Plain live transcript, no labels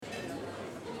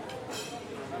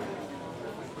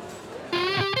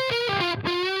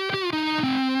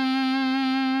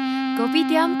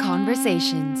Kopitiam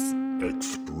Conversations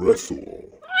Espresso.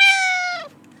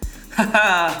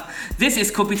 This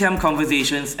is Kopitiam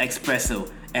Conversations Espresso,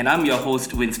 and I'm your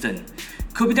host, Winston.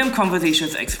 Kopitiam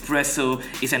Conversations Espresso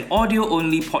is an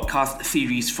audio-only podcast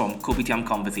series from Kopitiam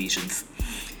Conversations.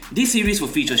 This series will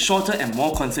feature shorter and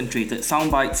more concentrated sound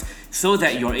bites so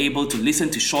that you're able to listen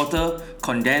to shorter,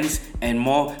 condensed, and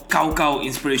more cow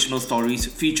inspirational stories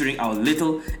featuring our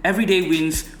little everyday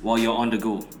wins while you're on the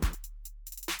go.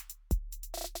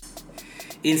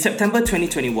 In September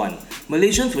 2021,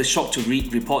 Malaysians were shocked to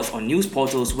read reports on news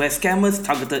portals where scammers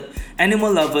targeted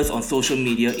animal lovers on social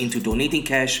media into donating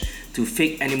cash to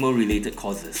fake animal-related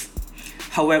causes.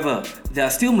 However, there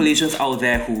are still Malaysians out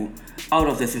there who, out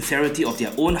of the sincerity of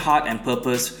their own heart and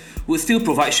purpose, would still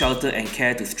provide shelter and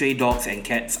care to stray dogs and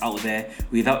cats out there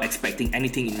without expecting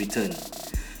anything in return.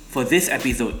 For this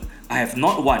episode, I have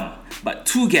not one, but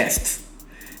two guests.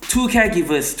 Two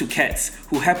caregivers to cats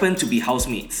who happen to be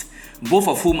housemates, both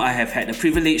of whom I have had the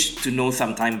privilege to know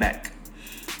some time back.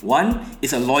 One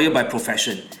is a lawyer by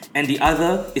profession, and the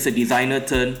other is a designer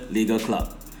turned legal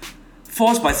clerk.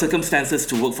 Forced by circumstances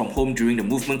to work from home during the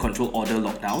movement control order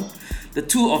lockdown, the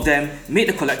two of them made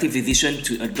the collective decision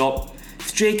to adopt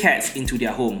stray cats into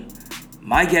their home.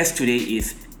 My guest today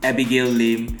is Abigail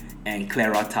Lim and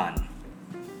Clara Tan.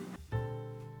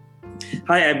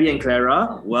 Hi Abby and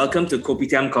Clara, welcome to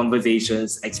Kopitiam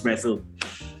Conversations Espresso.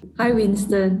 Hi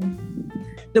Winston.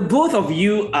 The both of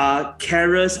you are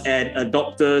carers and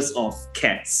adopters of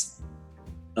cats.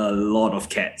 A lot of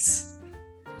cats.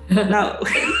 Now,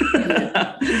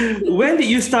 when did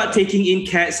you start taking in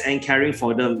cats and caring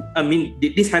for them? I mean,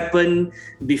 did this happen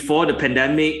before the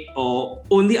pandemic or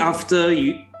only after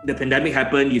the pandemic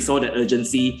happened, you saw the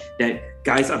urgency that,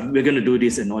 guys, we're going to do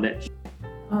this and all that?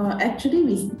 Actually,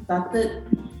 we started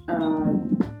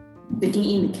taking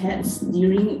in the cats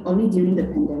only during the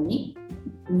pandemic.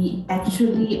 We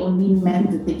actually only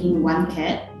meant to take in one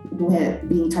cat who had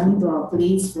been coming to our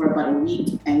place for about a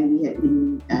week, and we had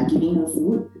been giving her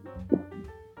food.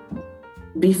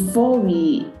 Before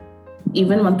we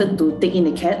even wanted to take in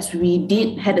the cats, we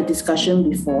had a discussion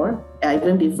before,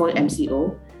 even before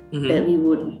MCO, that we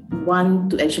would want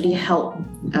to actually help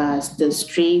the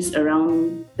strays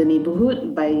around the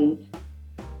neighborhood by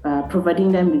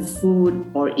providing them with food,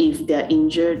 or if they're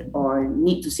injured or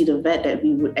need to see the vet, that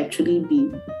we would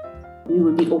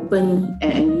be open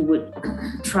and we would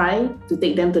try to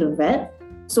take them to the vet.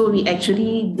 So we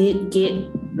actually did get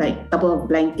like a couple of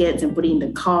blankets and put it in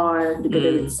the car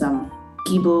together with some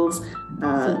kibbles,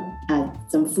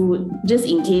 some food, just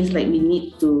in case like we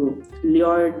need to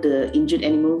lure the injured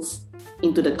animals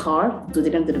into the car to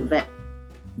take them to the vet.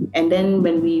 And then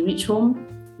when we reached home,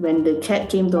 when the cat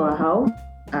came to our house,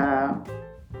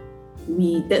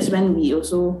 that's when we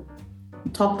also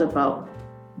talked about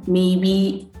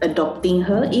maybe adopting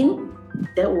her in.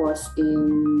 That was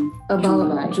in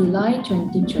about July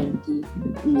 2020.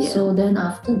 Yeah. So then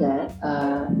after that,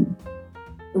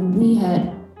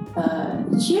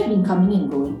 she had been coming and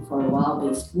going for a while,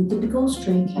 basically typical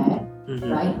stray cat,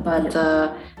 right? But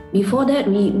before that,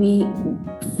 we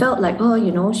felt like,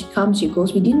 she comes, she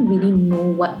goes. We didn't really know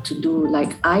what to do.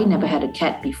 Like, I never had a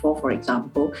cat before, for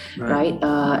example, right?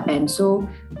 And so,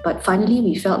 but finally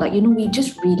we felt like, we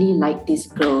just really like this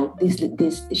girl.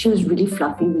 She was really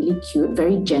fluffy, really cute,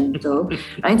 very gentle.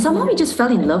 And somehow we just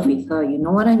fell in love with her, you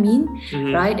know what I mean?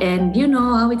 Right? And you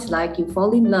know how it's like, you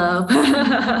fall in love.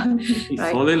 You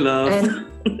fall in love. And,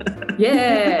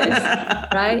 yes,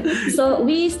 right? So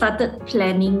we started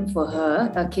planning for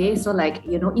her, okay? So like,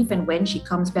 if and when she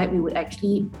comes back, we would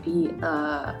actually be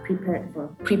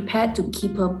prepared to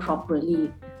keep her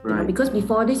properly. Right. Because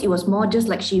before this, it was more just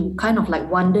like she kind of like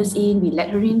wanders in, we let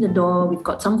her in the door, we've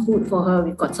got some food for her,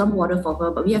 we've got some water for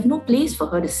her, but we have no place for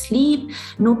her to sleep,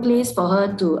 no place for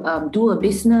her to do a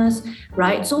business,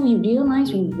 right? So we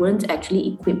realized we weren't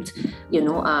actually equipped,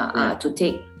 to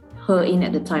take her in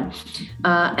at the time.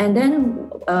 And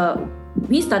then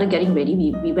we started getting ready.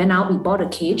 We went out, we bought a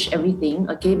cage, everything,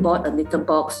 okay, bought a litter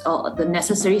box, or the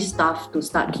necessary stuff to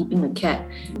start keeping the cat.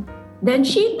 Then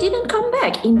she didn't come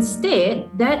back. Instead,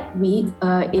 that week,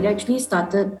 it actually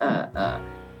started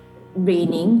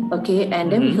raining, okay,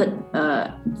 and then we heard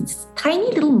tiny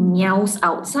little meows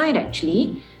outside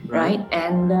actually, right?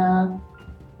 And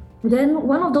then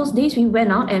one of those days we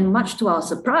went out, and much to our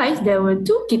surprise, there were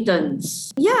two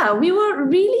kittens. Yeah, we were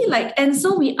really and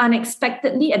so we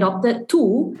unexpectedly adopted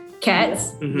two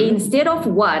cats instead of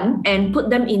one, and put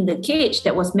them in the cage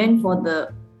that was meant for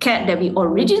the cat that we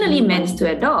originally meant to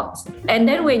adopt. And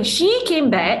then when she came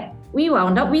back, we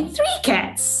wound up with 3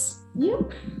 cats.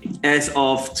 Yep. As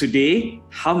of today,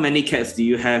 how many cats do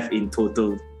you have in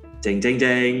total? Jeng, jeng,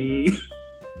 jeng.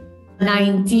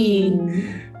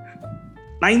 19.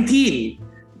 19.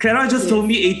 Clara just told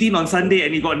me 18 on Sunday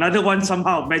and he got another one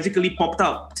somehow magically popped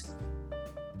out.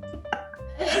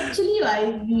 Actually,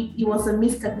 it was a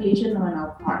miscalculation on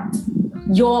our part.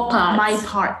 Your part. My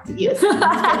part, yes.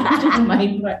 Miscalculation on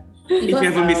my part. If you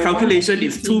have a miscalculation,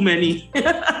 it's too many.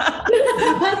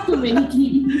 Too many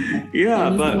kids. Yeah,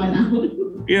 And but it's one out.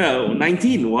 yeah,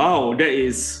 19. Wow, that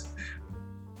is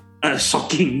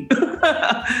shocking.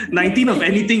 19 of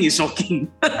anything is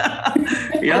shocking.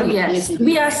 Yeah, Yes,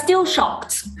 we are still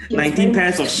shocked. 19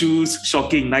 pairs of shoes,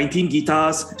 shocking. 19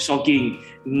 guitars, shocking.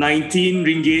 19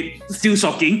 ringgit, still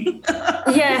shocking.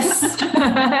 Yes.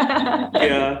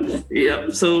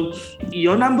 Yeah. So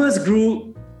your numbers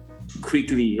grew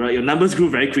quickly, right? Your numbers grew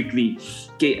very quickly.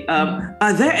 Okay.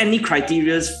 Are there any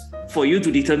criteria for you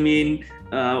to determine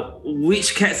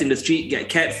which cats in the street get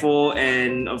cared for,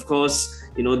 and of course,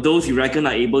 those you reckon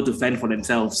are able to fend for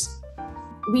themselves?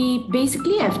 We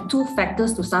basically have two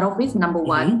factors to start off with. Number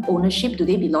one, ownership. Do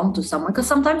they belong to someone? Because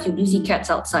sometimes you do see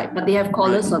cats outside, but they have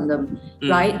collars on them,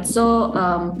 right? So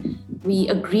we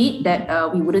agreed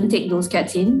that we wouldn't take those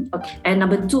cats in. Okay. And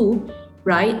number two,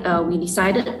 right, we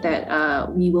decided that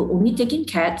we will only take in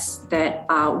cats that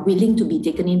are willing to be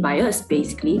taken in by us,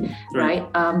 basically, right?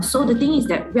 So the thing is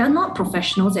that we are not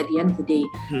professionals at the end of the day.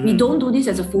 We don't do this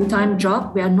as a full-time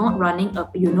job. We are not running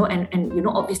and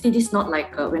obviously this is not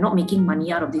like we're not making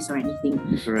money out of this or anything,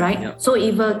 right? Yeah. So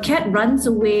if a cat runs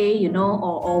away,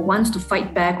 or wants to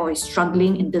fight back or is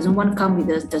struggling and doesn't want to come with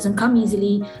us, doesn't come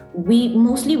easily, we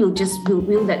mostly will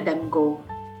let them go.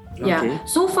 Yeah. Okay.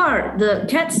 So far, the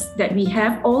cats that we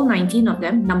have, all 19 of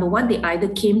them, number one, they either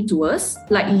came to us,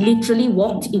 like literally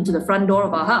walked into the front door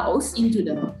of our house.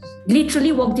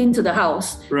 Literally walked into the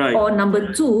house. Right. Or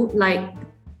number two, like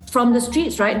from the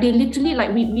streets, right? They literally,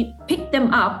 like we picked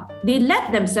them up. They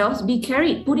let themselves be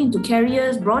carried, put into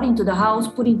carriers, brought into the house,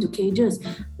 put into cages.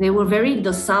 They were very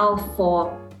docile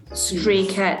for stray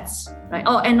cats, right?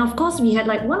 Oh, and of course, we had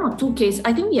like one or two cases.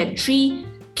 I think we had 3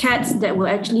 cats that were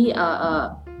actually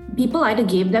people either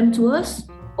gave them to us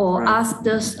or asked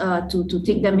us to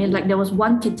take them in. Like there was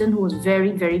one kitten who was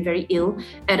very, very, very ill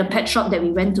at a pet shop that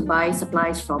we went to buy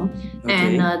supplies from.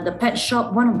 Okay. And the pet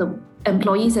shop, one of the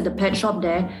employees at the pet shop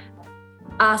there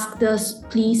asked us,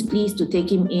 please to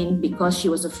take him in because she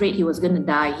was afraid he was going to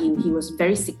die. He was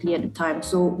very sickly at the time.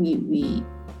 So we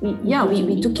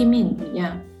took him in.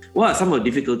 Yeah. What are some of the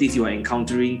difficulties you are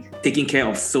encountering taking care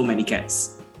of so many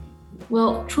cats?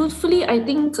 Well, truthfully, I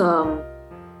think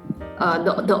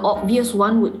the obvious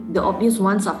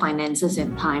ones are finances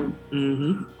and time.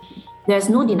 Mm-hmm. There's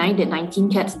no denying that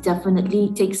 19 cats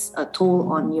definitely takes a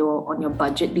toll on your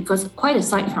budget, because quite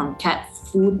aside from cat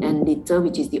food and litter,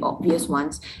 which is the obvious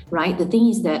ones, right? The thing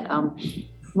is that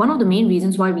one of the main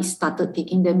reasons why we started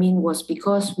taking them in was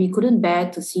because we couldn't bear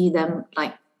to see them,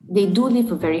 like, they do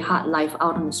live a very hard life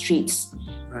out on the streets.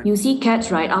 Right. You see cats,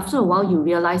 right? After a while, you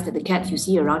realize that the cats you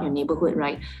see around your neighborhood,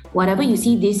 right? Whatever you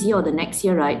see this year or the next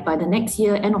year, right? By the next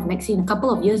year, end of next year, in a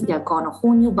couple of years, they're gone. A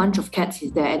whole new bunch of cats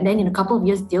is there. And then in a couple of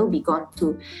years, they'll be gone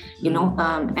too,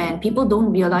 and people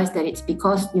don't realize that it's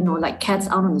because, like cats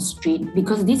out on the street,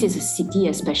 because this is a city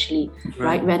especially,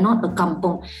 right? We're not a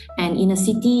kampong. And in a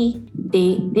city,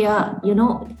 they are,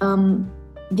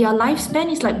 their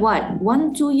lifespan is like what?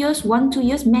 1-2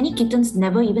 years. Many kittens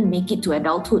never even make it to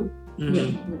adulthood.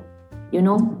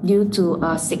 Mm-hmm. Due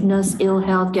to sickness, ill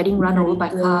health, getting run over by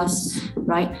cars,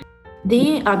 right?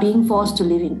 They are being forced to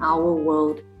live in our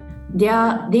world. They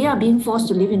are being forced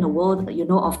to live in a world,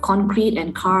 of concrete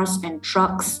and cars and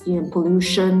trucks,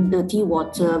 pollution, dirty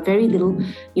water, very little,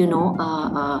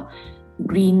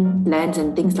 green lands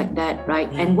and things like that,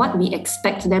 right? And what we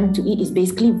expect them to eat is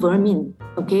basically vermin,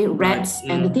 rats.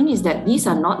 And the thing is that these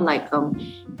are not like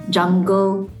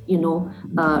jungle,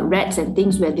 rats and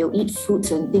things where they'll eat fruits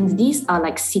and things. These are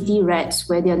like city rats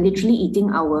where they're literally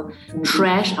eating our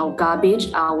trash, our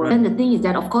garbage, And the thing is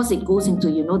that, of course, it goes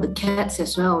into, the cats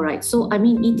as well, right? So, I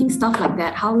mean, eating stuff like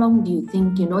that, how long do you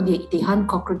think, they hunt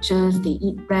cockroaches, they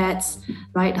eat rats,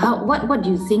 right? What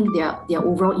do you think their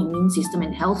overall immune system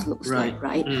and health looks like,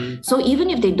 right? So even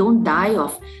if they don't die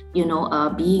of,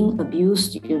 being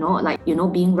abused,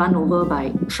 being run over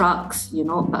by trucks,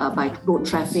 by road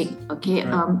traffic,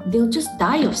 they'll just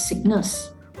die of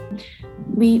sickness.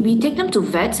 We take them to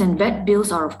vets, and vet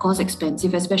bills are of course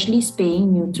expensive, especially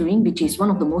spaying, neutering, which is one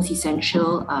of the most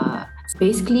essential,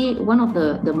 basically one of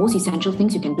the most essential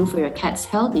things you can do for your cat's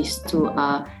health is to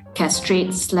castrate /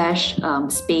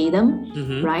 spay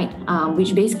them, right?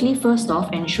 Which basically, first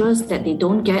off, ensures that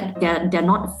they're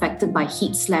not affected by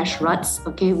heat / ruts,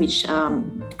 okay, which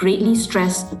greatly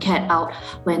stress the cat out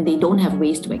when they don't have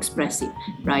ways to express it,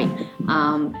 right?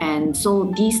 And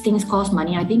so these things cost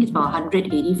money. I think it's about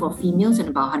 180 for females and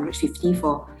about 150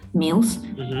 for males,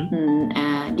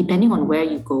 depending on where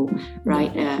you go,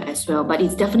 right, as well. But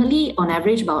it's definitely on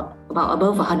average about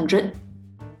above 100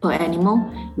 per animal,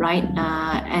 right?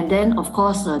 And then, of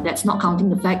course, that's not counting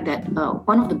the fact that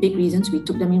one of the big reasons we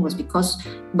took them in was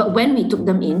but when we took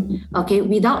them in, okay,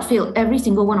 without fail, every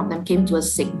single one of them came to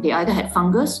us sick. They either had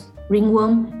fungus,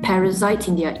 ringworm, parasites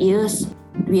in their ears.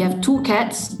 We have 2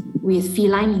 cats with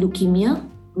feline leukemia,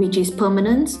 which is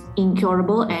permanent,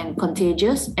 incurable, and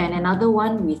contagious, and another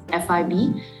one with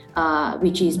FIB,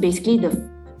 which is basically the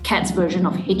cat's version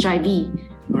of HIV.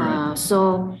 Right.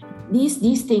 So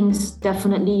these things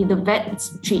definitely, the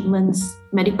vet's treatments,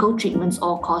 medical treatments,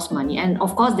 all cost money. And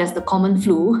of course, there's the common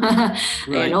flu,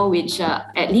 right. Which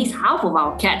at least half of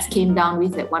our cats came down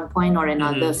with at one point or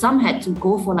another. Some had to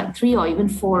go for like 3 or even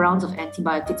 4 rounds of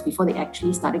antibiotics before they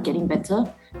actually started getting better.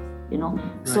 Right.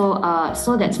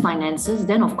 So that's finances.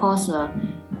 Then of course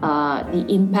the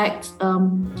impact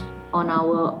on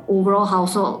our overall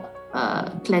household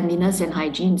cleanliness and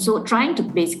hygiene. So trying to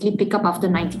basically pick up after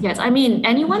 90 cats. I mean,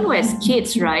 anyone who has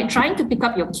kids, right? Trying to pick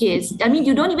up your kids. I mean,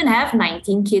 you don't even have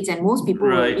 19 kids, and most people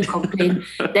will complain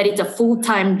that it's a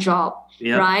full-time job,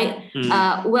 right?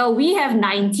 Well, we have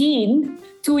 19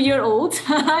 2-year-olds,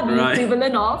 the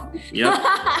equivalent of.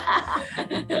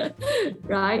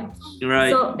 Right.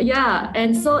 So,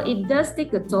 and so it does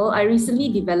take a toll. I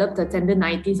recently developed a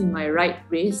tendinitis in my right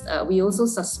wrist. We also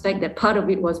suspect that part of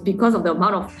it was because of the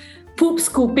amount of poop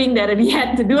scooping that we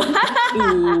had to do.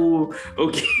 Ooh,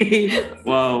 okay.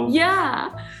 Wow.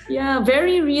 Yeah,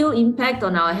 very real impact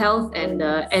on our health and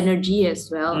energy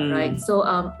as well, right?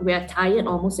 So we are tired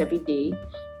almost every day,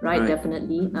 right?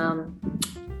 Definitely.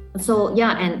 So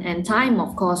and time,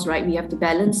 of course, right? We have to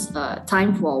balance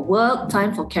time for work,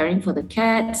 time for caring for the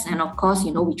cats, and of course,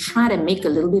 we try to make a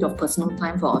little bit of personal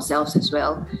time for ourselves as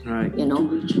well. Right. To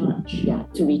recharge.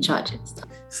 To recharge and stuff.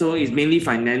 So it's mainly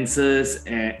finances,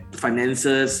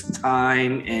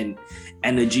 time, and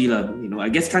energy. I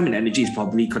guess time and energy is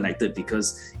probably connected,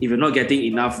 because if you're not getting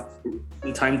enough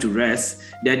time to rest,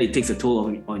 then it takes a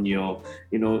toll on your,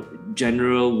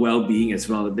 general well-being as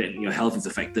well. Then your health is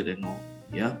affected and all.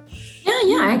 Yeah,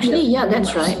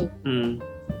 that's right.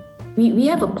 We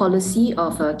have a policy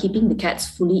of keeping the cats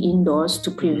fully indoors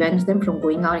to prevent them from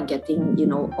going out and getting,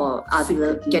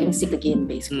 getting sick again,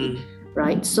 basically,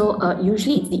 right? So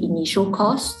usually it's the initial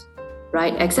cost,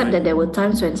 right? Except that there were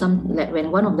times when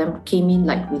one of them came in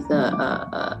with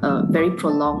a very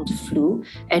prolonged flu,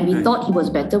 and we thought he was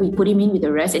better. We put him in with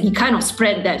the rest, and he kind of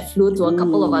spread that flu to a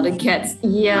couple of other cats.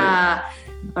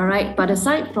 All right. But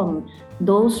aside from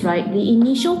those, right, the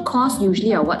initial costs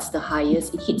usually are what's the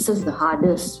highest. It hits us the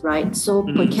hardest, right? So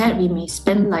per cat, we may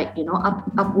spend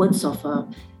upwards of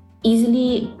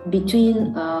easily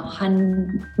between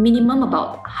minimum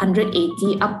about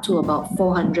 180 up to about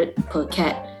 400 per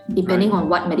cat, depending on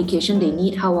what medication they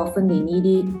need, how often they need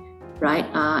it, right?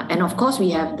 And of course, we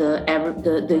have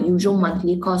the usual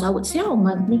monthly cost. I would say our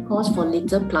monthly cost for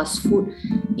litter plus food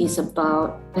is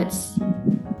about,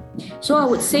 so I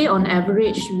would say on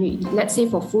average, let's say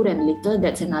for food and litter,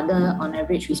 that's another, on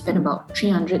average, we spend about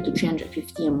 300 to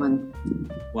 350 a month.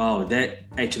 Wow, that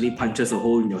actually punches a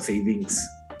hole in your savings.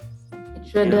 It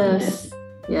sure does.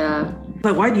 Yeah.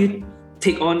 But why do you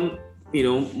take on,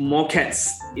 more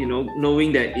cats,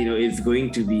 knowing that, it's going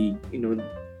to be,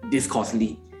 this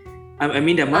costly? I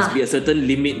mean, there must be a certain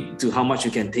limit to how much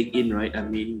you can take in, right? I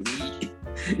mean,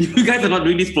 you guys are not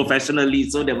doing this professionally,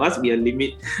 so there must be a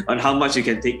limit on how much you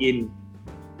can take in.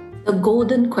 The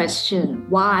golden question,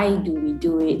 why do we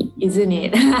do it, isn't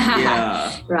it?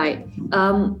 Yeah. Right.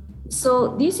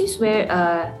 So this is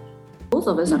where both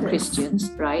of us are Christians,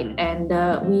 right? And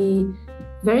we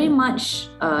very much,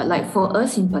 for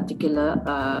us in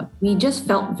particular, we just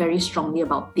felt very strongly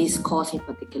about this cause in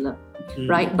particular.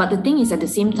 Right, but the thing is, at the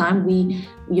same time, we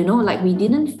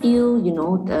didn't feel,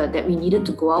 that we needed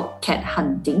to go out cat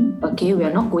hunting. Okay, we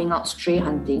are not going out stray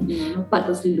hunting, but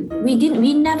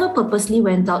we never purposely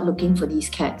went out looking for these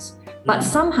cats. But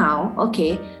somehow,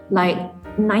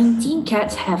 19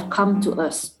 cats have come to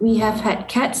us. We have had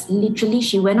cats, literally,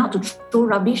 she went out to throw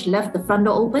rubbish, left the front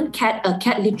door open, a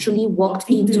cat literally walked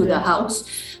into the house.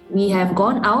 We have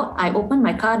gone out, I opened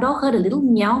my car door, heard a little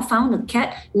meow, found a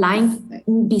cat lying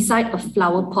beside a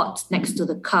flower pot next to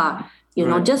the car,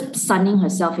 just sunning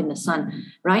herself in the sun,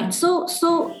 right? So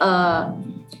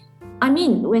I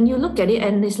mean, when you look at it,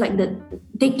 and it's like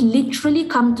they literally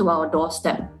come to our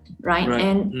doorstep, right?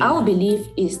 And our belief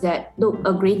is that, look,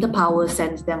 a greater power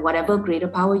sends them, whatever greater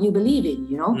power you believe in,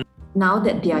 Now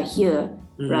that they are here,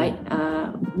 right?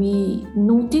 We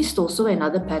noticed also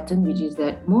another pattern, which is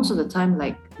that most of the time,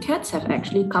 like, cats have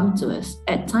actually come to us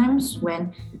at times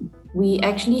when we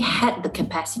actually had the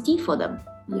capacity for them.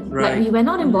 Right. Like, we went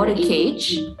out and bought a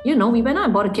cage, we went out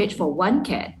and bought a cage for one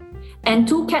cat. And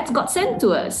 2 cats got sent to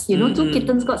us, 2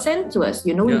 kittens got sent to us.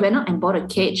 We went out and bought a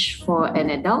cage for an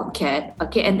adult cat,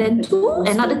 okay, and then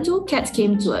another 2 cats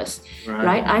came to us,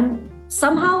 right?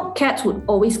 Somehow cats would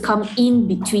always come in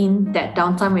between that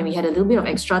downtime when we had a little bit of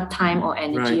extra time or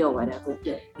energy or whatever,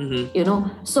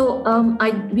 So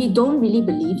we don't really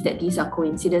believe that these are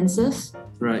coincidences,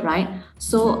 right?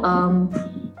 So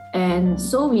and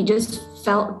so we just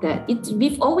felt that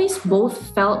we've always both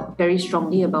felt very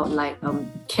strongly about like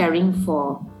caring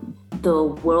for the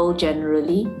world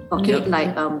generally, okay,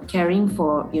 like caring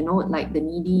for like the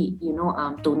needy,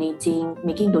 donating,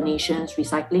 making donations,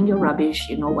 recycling your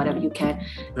rubbish, whatever you can,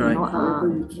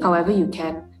 however you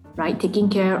can, right, taking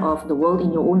care of the world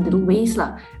in your own little ways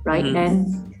lah, right? And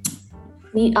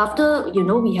after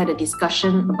we had a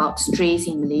discussion about strays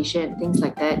in Malaysia and things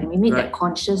like that, and we made that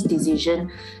conscious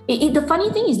decision. The funny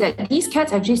thing is that these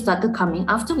cats actually started coming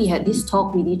after we had this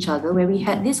talk with each other, where we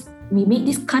made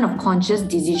this kind of conscious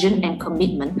decision and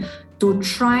commitment to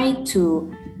try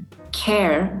to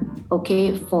care,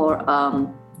 okay, for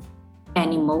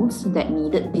animals that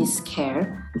needed this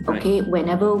care, okay,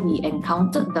 whenever we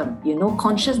encountered them,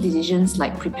 conscious decisions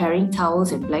like preparing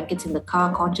towels and blankets in the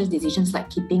car, conscious decisions like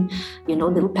keeping,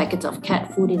 little packets of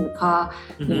cat food in the car,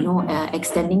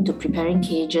 extending to preparing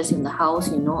cages in the house,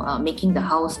 making the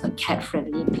house a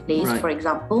cat-friendly place, for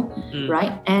example,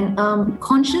 right? And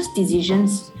conscious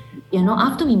decisions,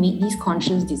 after we make these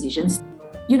conscious decisions,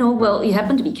 well, it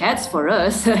happened to be cats for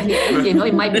us,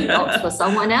 it might be dogs for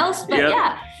someone else, but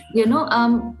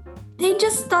they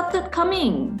just started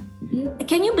coming.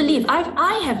 Can you believe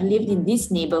I have lived in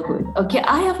this neighborhood? Okay,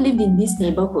 I have lived in this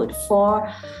neighborhood for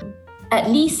at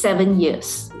least 7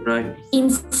 years. Right. In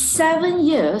 7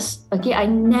 years, okay, I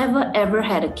never ever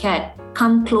had a cat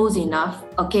come close enough,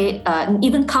 okay,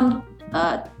 even come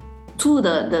to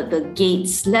the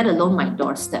gates, let alone my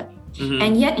doorstep.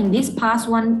 And yet in this past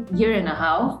 1 year and a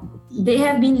half, they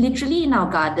have been literally in our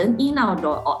garden, in our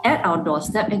door, or at our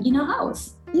doorstep, and in our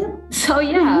house. Yeah. So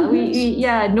we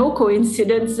no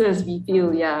coincidences, we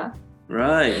feel,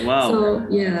 Right. Wow. So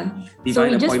Divine so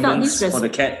we just felt appointments this for the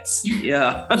cats.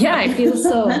 Yeah. Yeah, I feel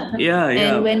so. Yeah.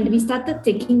 And when we started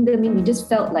taking them in, we just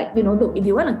felt like, look, if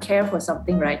you want to care for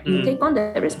something, right, you take on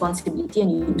that responsibility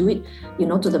and you do it,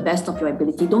 to the best of your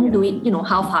ability. Don't do it,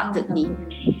 half-heartedly.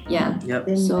 Yeah. Yep.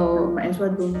 Then So might as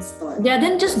well don't start. yeah,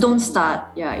 then just don't start.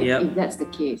 Yeah, if that's the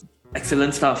case.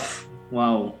 Excellent stuff.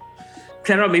 Wow.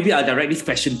 Clara, maybe I'll direct this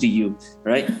question to you,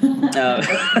 right?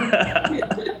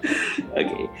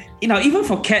 Okay. Even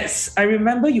for cats, I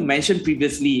remember you mentioned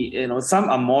previously, some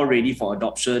are more ready for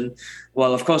adoption,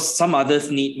 while of course some others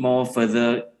need more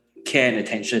further care and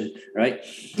attention, right?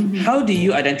 How do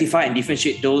you identify and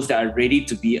differentiate those that are ready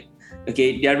to be,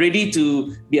 they are ready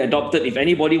to be adopted? If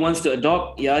anybody wants to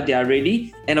adopt, they are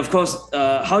ready. And of course,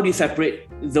 how do you separate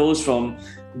those from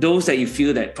those that you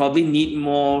feel that probably need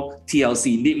more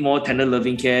TLC, need more tender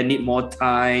loving care, need more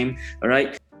time, all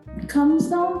right? It comes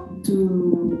down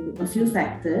to a few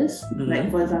factors. Like,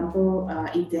 for example,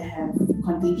 if they have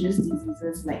contagious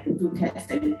diseases, like the 2 cats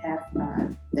that we have,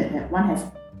 one has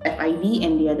FIV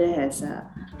and the other has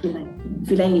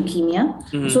feline leukemia.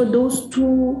 So those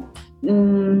 2,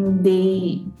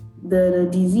 the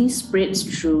disease spreads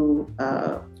through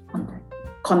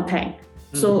contact.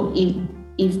 So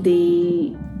if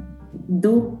they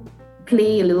do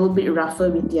play a little bit rougher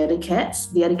with the other cats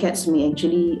may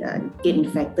actually get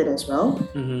infected as well.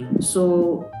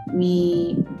 So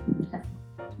we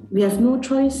have no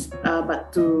choice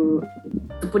but to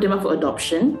put them up for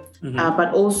adoption.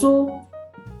 But also,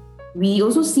 we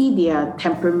also see their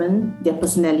temperament, their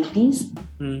personalities.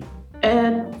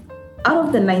 And out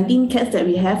of the 19 cats that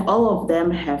we have, all of them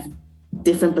have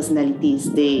different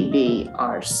personalities. They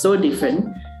are so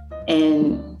different.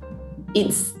 And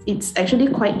it's actually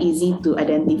quite easy to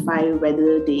identify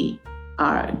whether they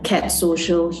are cat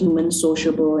social, human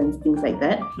sociable, and things like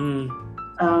that.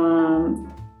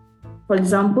 For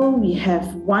example, we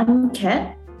have one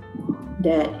cat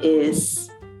that is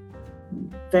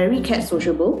very cat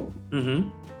sociable,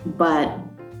 but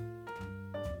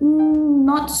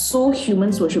not so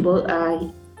human sociable.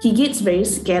 he gets very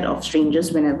scared of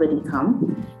strangers whenever they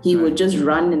come. He would just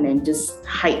run and then just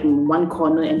hide in one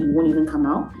corner and he won't even come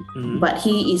out. But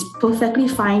he is perfectly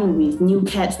fine with new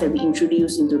cats that we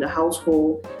introduce into the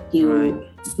household. He will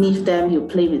sniff them, he'll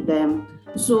play with them.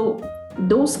 So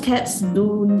those cats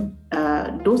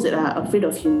those that are afraid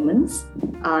of humans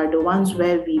are the ones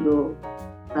where we will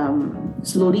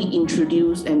slowly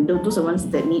introduce, and those are ones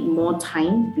that need more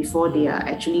time before they are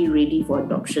actually ready for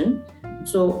adoption.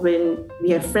 So when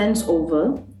we have friends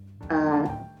over,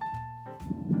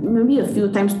 maybe a few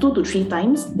times, 2 to 3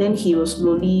 times, then he will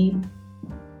slowly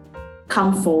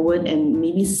come forward and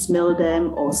maybe smell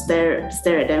them or stare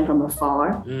at them from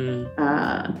afar.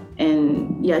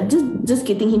 And yeah, just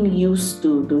getting him used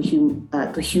to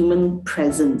human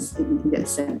presence in that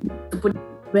sense.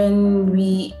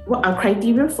 What our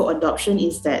criteria for adoption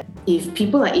is that if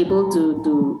people are able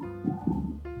to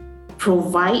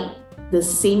provide the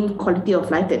same quality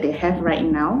of life that they have right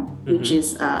now, which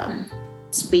is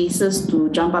spaces to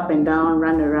jump up and down,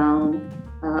 run around,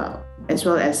 as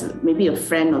well as maybe a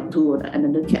friend or two or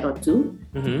another cat or two,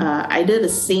 either the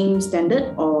same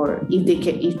standard, or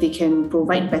if they can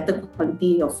provide better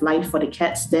quality of life for the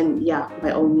cats, then yeah,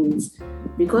 by all means.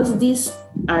 Because these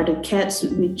are the cats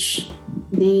which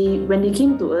when they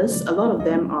came to us, a lot of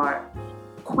them are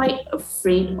quite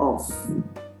afraid of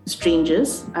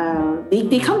strangers.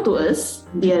 They come to us,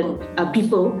 they are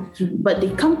people, but they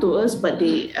come to us, but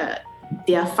they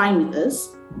are fine with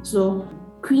us. So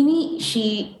Queenie,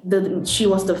 she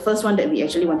was the first one that we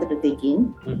actually wanted to take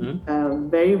in.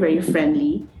 Very, very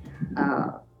friendly,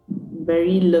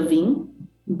 very loving,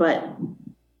 but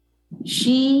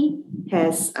she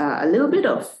has a little bit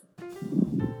of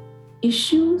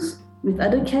issues with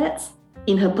other cats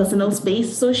in her personal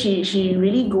space. So she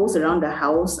really goes around the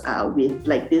house with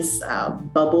like this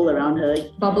bubble around her.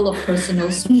 Bubble of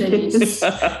personal space.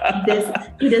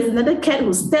 There's another cat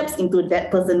who steps into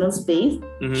that personal space.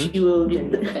 She will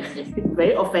get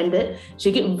very offended.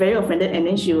 She'll get very offended, and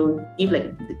then she will give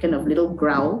like the kind of little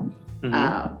growl.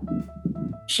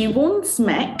 She won't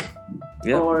smack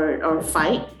or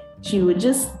fight. She would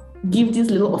just give this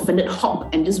little offended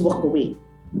hop and just walk away.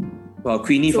 Well,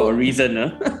 Queenie for a reason, huh?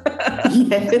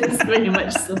 Yes, very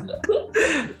much so.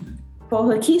 For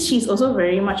her kids, she's also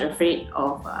very much afraid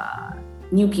of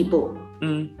new people.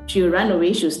 She'll run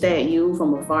away, she'll stare at you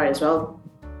from afar as well.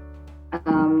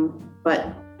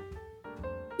 But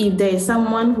if there is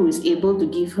someone who is able to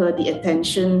give her the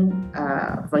attention,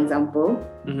 for example,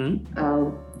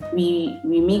 we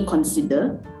may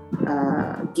consider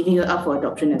giving her up for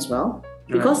adoption as well.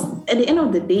 Because at the end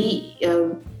of the day,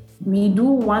 we do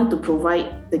want to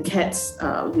provide the cats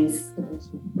with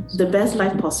the best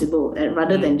life possible,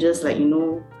 rather than just like,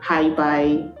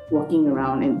 hi-bye, walking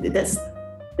around. And that's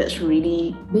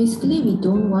really... Basically, we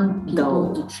don't want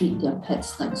people to treat their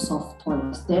pets like soft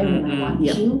toys. There when I want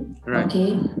you,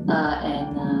 okay?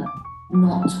 And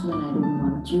not when I don't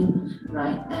want you,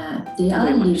 right? They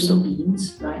are living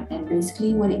beings, right? And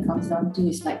basically what it comes down to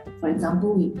is like, for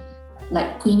example,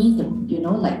 like Queenie,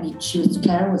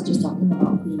 Clara was just talking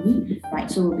about Queenie, right?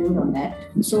 So we'll build on that.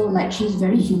 So like she's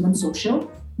very human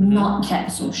social, not cat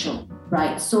social,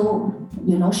 right? So,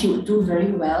 she would do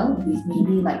very well with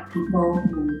maybe like people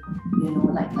who,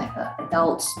 like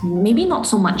adults, maybe not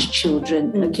so much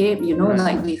children, okay?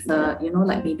 Like with,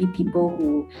 like maybe people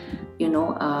who,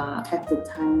 have the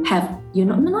time.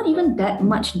 Not even that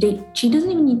much. She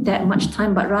doesn't even need that much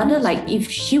time, but rather like if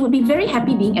she would be very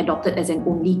happy being adopted as an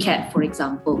only cat, for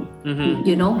example,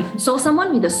 So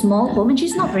someone with a small home, and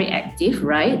she's not very active,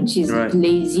 right? She's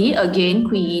lazy, again,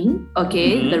 queen,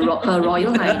 okay? Her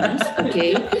Royal Highness,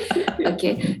 okay.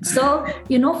 So,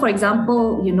 for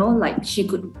example, like she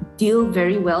could deal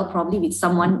very well probably with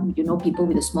someone, people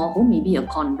with a small home, maybe a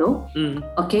condo,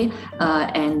 okay?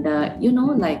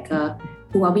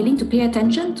 Who are willing to pay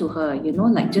attention to her,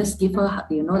 like just give her,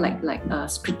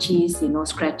 scritchies,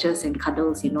 scratches and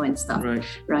cuddles, and stuff,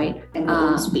 right? And her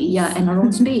own space. Yeah, and her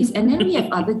own space. And then we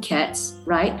have other cats,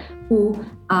 right, who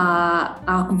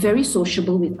are very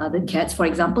sociable with other cats. For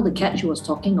example, the cat she was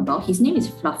talking about, his name is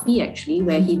Fluffy actually,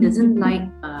 where he doesn't like...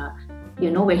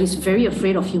 where he's very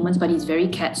afraid of humans, but he's very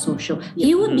cat social.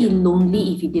 He would be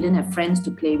lonely if he didn't have friends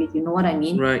to play with, you know what I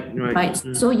mean? Right.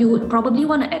 So you would probably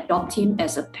want to adopt him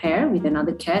as a pair with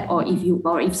another cat, or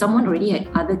if someone already had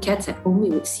other cats at home, we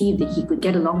would see that he could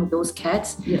get along with those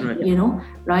cats,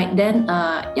 right? Then,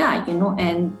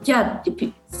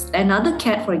 another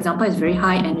cat, for example, has very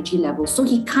high energy levels, so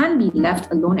he can't be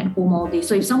left alone at home all day.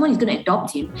 So if someone is going to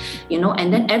adopt him,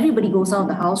 and then everybody goes out of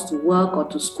the house to work or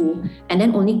to school, and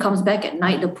then only comes back at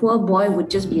night, the poor boy would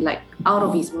just be like out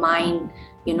of his mind,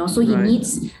 so he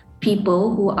needs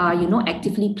people who are,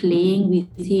 actively playing with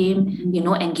him,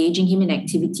 engaging him in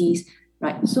activities,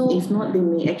 right? So if not, they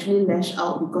may actually lash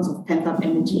out because of pent-up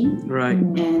energy. Right.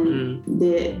 And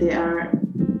there are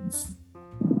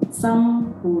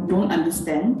some who don't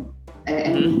understand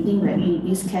and they think that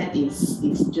this cat is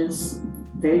just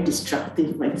very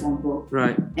destructive, for example.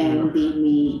 Right. And they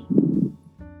may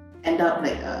end up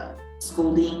like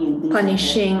scolding and things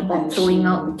punishing like that. or throwing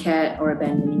out the cat or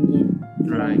abandoning it.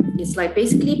 Right. It's like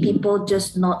basically people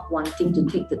just not wanting to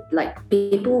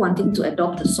people wanting to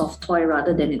adopt a soft toy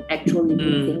rather than an actual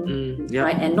living thing, Yep.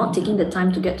 right? And not taking the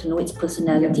time to get to know its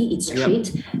personality, its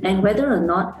trait, and whether or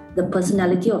not the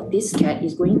personality of this cat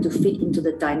is going to fit into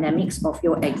the dynamics of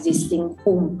your existing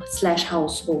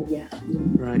home/household. Yeah.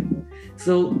 Right.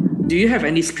 So, do you have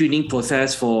any screening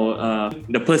process for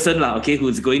the person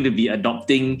who's going to be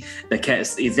adopting the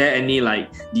cats? Is there any do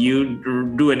you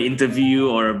do an interview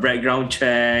or a background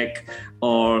check,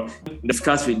 or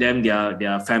discuss with them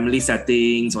their family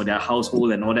settings or their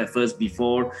household and all that first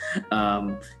before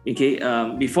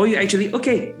before you actually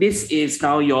this is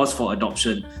now yours for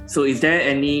adoption? So, is there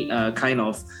any kind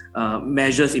of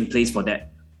measures in place for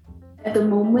that? At the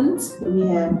moment, we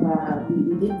have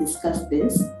we did discuss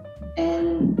this,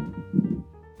 and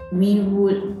we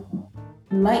would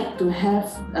like to have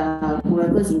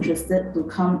whoever's interested to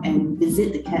come and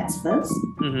visit the cats first,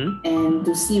 and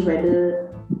to see whether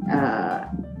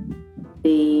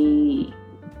they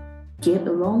get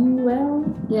along well.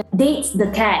 Yeah. Date the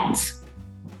cat.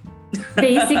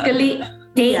 Basically,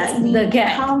 date the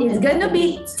cat. It's gonna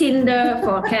be Tinder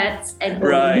for cats and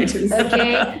Right.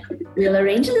 Okay. We'll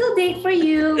arrange a little date for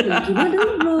you. We'll give you a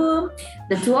little room.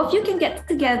 The two of you can get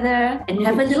together and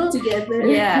have a little together.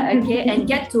 Yeah, okay, and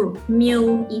get to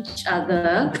mew each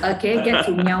other. Okay, get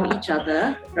to meow each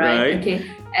other. Right. Okay.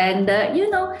 And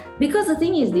because the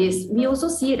thing is this, we also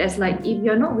see it as if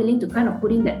you're not willing to kind of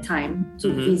put in that time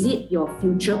to visit your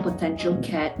future potential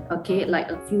cat, okay,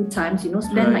 a few times,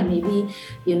 spend maybe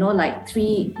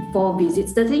 3-4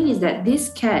 visits. The thing is that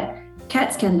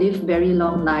cats can live very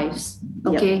long lives.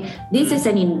 Okay, this is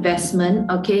an investment.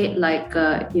 Okay,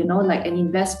 an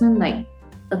investment.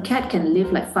 A cat can live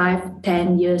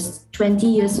 5-10 years, 20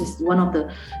 years is one of the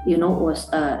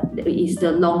is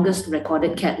the longest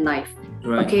recorded cat life.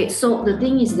 Right. Okay, so the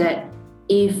thing is that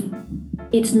if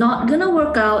it's not gonna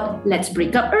work out, let's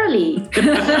break up early.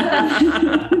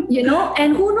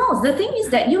 And who knows? The thing is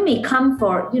that you may come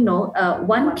for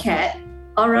one cat.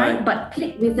 All right, but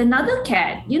click with another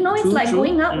cat. It's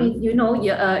going out with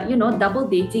double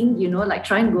dating.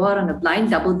 Try and go out on a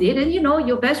blind double date, and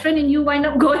your best friend and you wind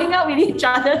up going out with each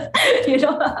other.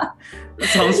 That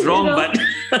sounds wrong, but the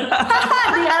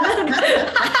other.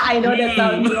 I know that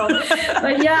sounds wrong,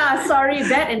 but yeah, sorry,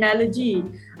 bad analogy.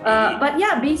 But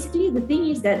yeah, basically the thing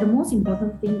is that the most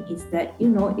important thing is that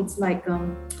it's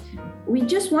we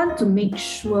just want to make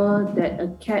sure that a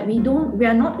cat. We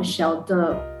are not a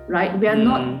shelter. Right, we are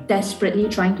not desperately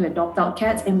trying to adopt out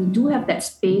cats, and we do have that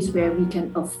space where we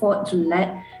can afford to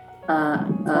let a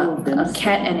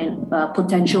cat and a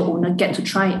potential owner get to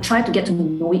try to get to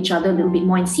know each other a little bit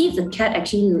more and see if the cat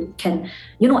actually can,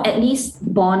 at least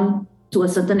bond to a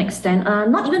certain extent.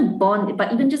 Not even bond,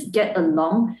 but even just get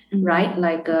along, right?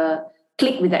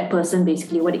 Click with that person,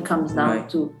 basically what it comes down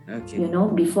to,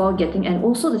 before getting. And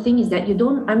also the thing is that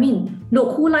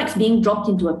look, who likes being dropped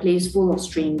into a place full of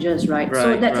strangers, right?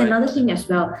 So that's another thing as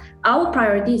well. Our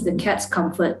priority is the cat's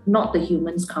comfort, not the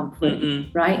human's comfort,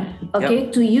 right?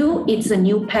 Okay, to you, it's a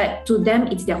new pet. To them,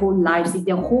 it's their whole lives.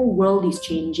 Their whole world is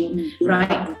changing,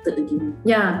 right?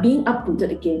 Being uprooted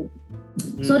again.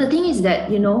 So the thing is that,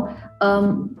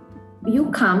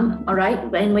 you come, all right,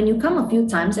 and when you come a few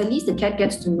times, at least the cat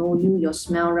gets to know you, your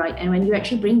smell, right? And when you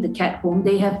actually bring the cat home,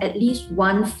 they have at least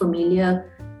one familiar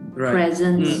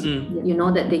presence,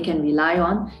 that they can rely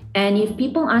on. And if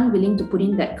people aren't willing to put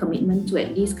in that commitment to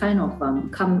at least kind of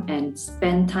come and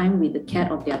spend time with the cat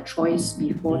of their choice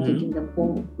before taking them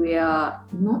home, we are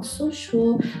not so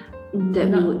sure that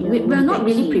we're not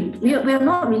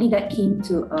really that keen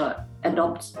to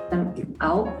adopt them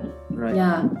out. Right.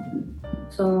 Yeah.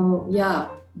 So yeah,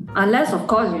 unless of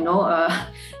course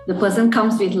the person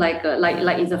comes with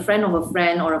is a friend of a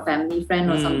friend or a family friend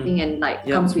or something, and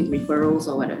comes with referrals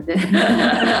or whatever.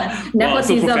 Nepotism. Wow,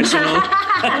 so professional.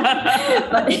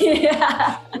 But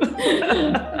yeah.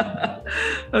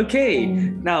 Okay.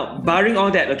 Now, barring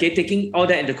all that, taking all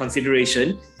that into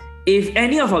consideration, if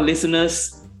any of our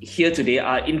listeners here today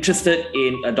are interested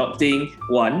in adopting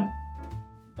one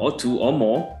or two or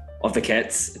more, of the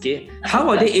cats. Okay, how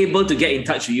are they able to get in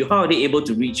touch with you? How are they able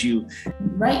to reach you?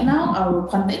 Right now, our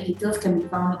contact details can be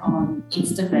found on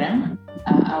Instagram.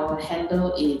 Our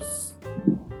handle is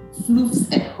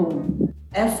Floofs at Home.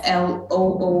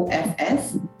 FLOOFS.AT.HOME.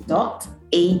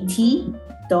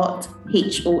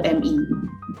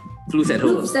 Floofs at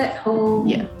Home. Floofs at Home.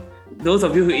 Yeah. Those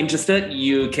of you who are interested,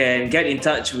 you can get in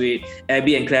touch with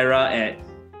Abby and Clara at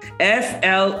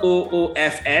FLOOFS.AT.HOME.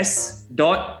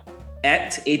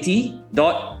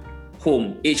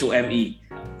 HOME.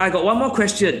 I got one more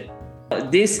question.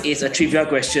 This is a trivia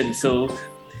question, so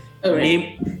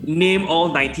name all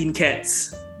 19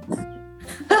 cats.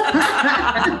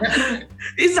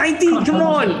 It's 19, come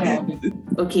on!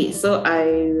 Okay, so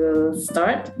I will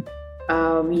start.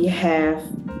 We have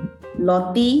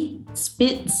Lottie,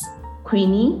 Spitz,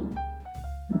 Queenie,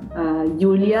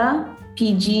 Yulia,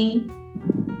 PG,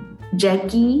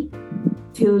 Jackie,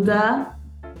 Tilda,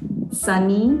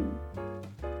 Sunny,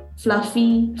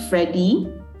 Fluffy, Freddy,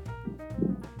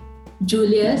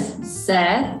 Julius,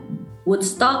 Seth,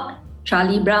 Woodstock,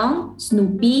 Charlie Brown,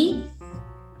 Snoopy,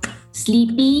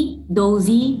 Sleepy,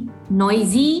 Dozy,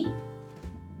 Noisy,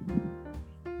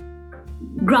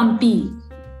 Grumpy.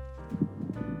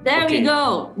 There we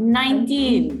go,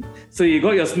 19. So you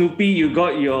got your Snoopy, you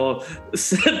got your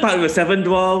part of the Seven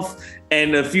Dwarfs,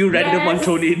 and a few random ones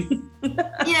thrown in.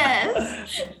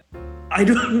 Yes. I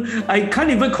can't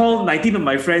even call 19 of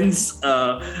my friends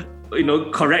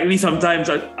correctly sometimes.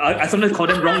 I sometimes call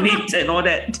them wrong names and all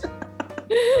that.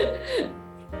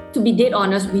 To be dead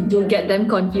honest, we do get them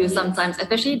confused sometimes,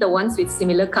 especially the ones with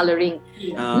similar coloring.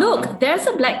 Look, there's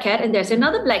a black cat and there's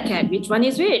another black cat. Which one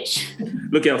is which?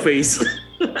 Look at your face.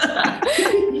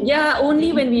 Yeah,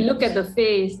 only when we look at the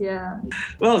face. Yeah.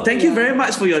 Well, thank you very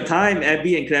much for your time,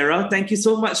 Abby and Clara. Thank you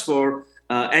so much for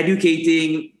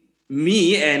educating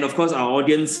me and, of course, our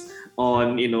audience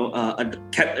on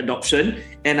cat adoption.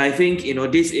 And I think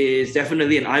this is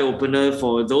definitely an eye-opener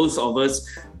for those of us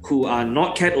who are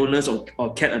not cat owners or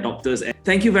cat adopters. And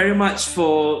thank you very much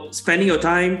for spending your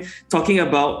time talking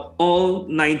about all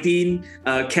 19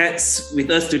 cats with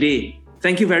us today.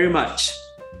 Thank you very much.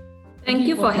 Thank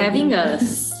you for having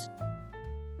us.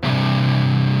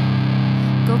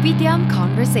 Kopitiam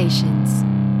Conversations.